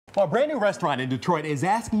Well, a brand new restaurant in Detroit is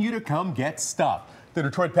asking you to come get stuffed. The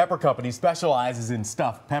Detroit Pepper Company specializes in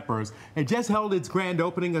stuffed peppers. It just held its grand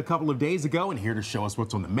opening a couple of days ago, and here to show us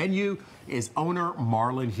what's on the menu is owner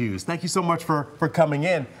Marlon Hughes. Thank you so much for coming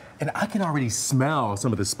in. And I can already smell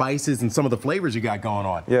some of the spices and some of the flavors you got going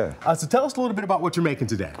on. Yeah. So tell us a little bit about what you're making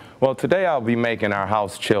today. Well, today I'll be making our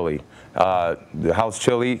house chili. The house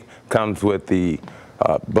chili comes with the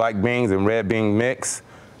black beans and red bean mix.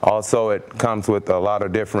 Also, it comes with a lot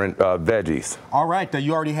of different veggies. All right,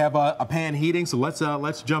 you already have a pan heating, so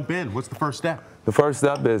let's jump in. What's the first step? The first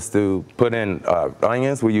step is to put in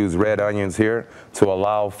onions. We use red onions here to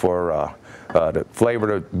allow for the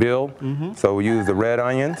flavor to build. So we use the red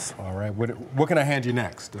onions. All right, what can I hand you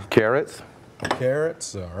next? Carrots.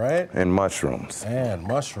 Carrots, all right. And mushrooms. And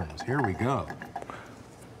mushrooms, here we go.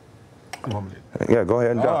 Yeah, go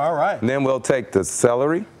ahead and dump. All right. And then we'll take the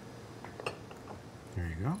celery. Here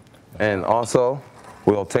you go. And also,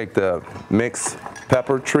 we'll take the mixed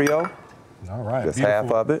pepper trio. All right. Just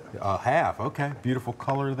half of it. Half, okay. Beautiful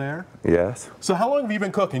color there. Yes. So how long have you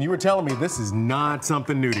been cooking? You were telling me this is not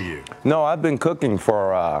something new to you. No, I've been cooking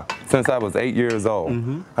for since I was 8 years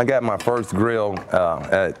old. I got my first grill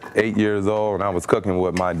at 8 years old, and I was cooking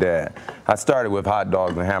with my dad. I started with hot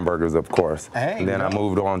dogs and hamburgers, of course. Hey, and then I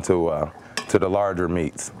moved on to the larger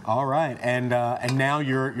meats. All right, and now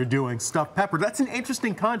you're doing stuffed pepper. That's an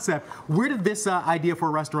interesting concept. Where did this idea for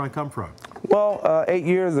a restaurant come from? Well, 8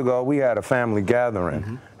 years ago, we had a family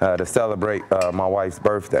gathering to celebrate my wife's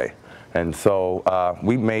birthday. And so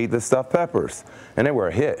we made the stuffed peppers, and they were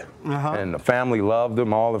a hit. And the family loved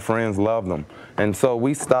them, all the friends loved them. And so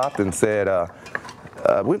we stopped and said,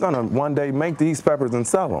 we're gonna one day make these peppers and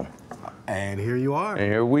sell them. And here you are.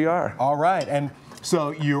 And here we are. All right, and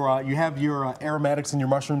so you have your aromatics and your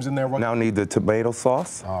mushrooms in there. Now need the tomato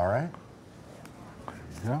sauce. All right. There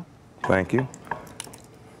you go. Thank you.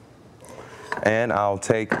 And I'll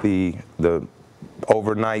take the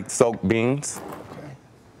overnight soaked beans. Okay.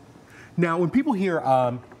 Now, when people hear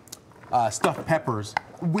stuffed peppers,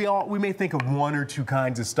 we may think of one or two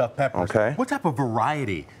kinds of stuffed peppers. Okay. What type of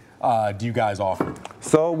variety do you guys offer?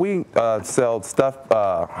 So we sell stuffed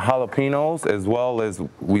jalapenos, as well as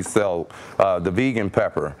we sell the vegan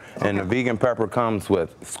pepper. Okay. And the vegan pepper comes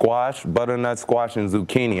with squash, butternut squash, and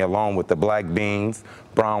zucchini, along with the black beans,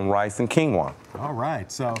 brown rice, and quinoa. All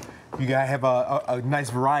right, so you guys have a nice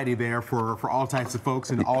variety there for all types of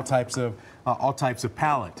folks and all types of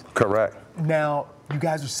palate. Correct. Now, you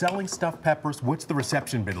guys are selling stuffed peppers. What's the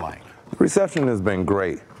reception been like? The reception has been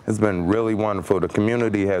great. It's been really wonderful. The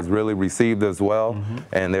community has really received us well,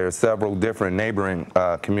 and there are several different neighboring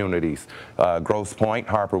communities, Grosse Pointe,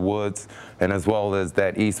 Harper Woods, and as well as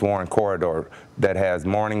that East Warren corridor that has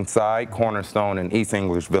Morningside, Cornerstone, and East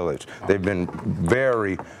English Village. They've been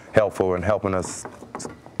very helpful in helping us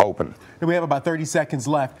open. And we have about 30 seconds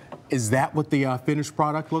left. Is that what the finished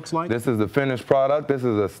product looks like? This is the finished product. This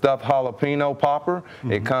is a stuffed jalapeno popper.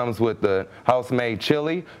 It comes with the house-made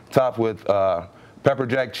chili, topped with pepper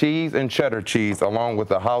jack cheese and cheddar cheese, along with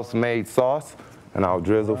the house-made sauce. And I'll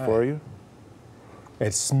drizzle for you.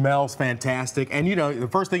 It smells fantastic. And you know, the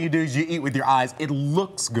first thing you do is you eat with your eyes. It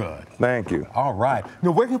looks good. Thank you. All right.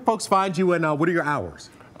 Now, where can folks find you, and what are your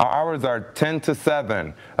hours? Our hours are 10 to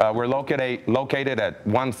 7. We're located at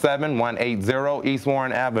 17180 East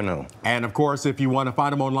Warren Avenue. And of course, if you want to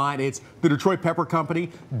find them online, it's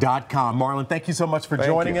thedetroitpeppercompany.com. Marlon, thank you so much for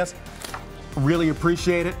joining us. Really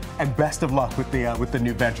appreciate it, and best of luck with the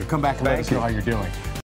new venture. Come back and let us know how you're doing.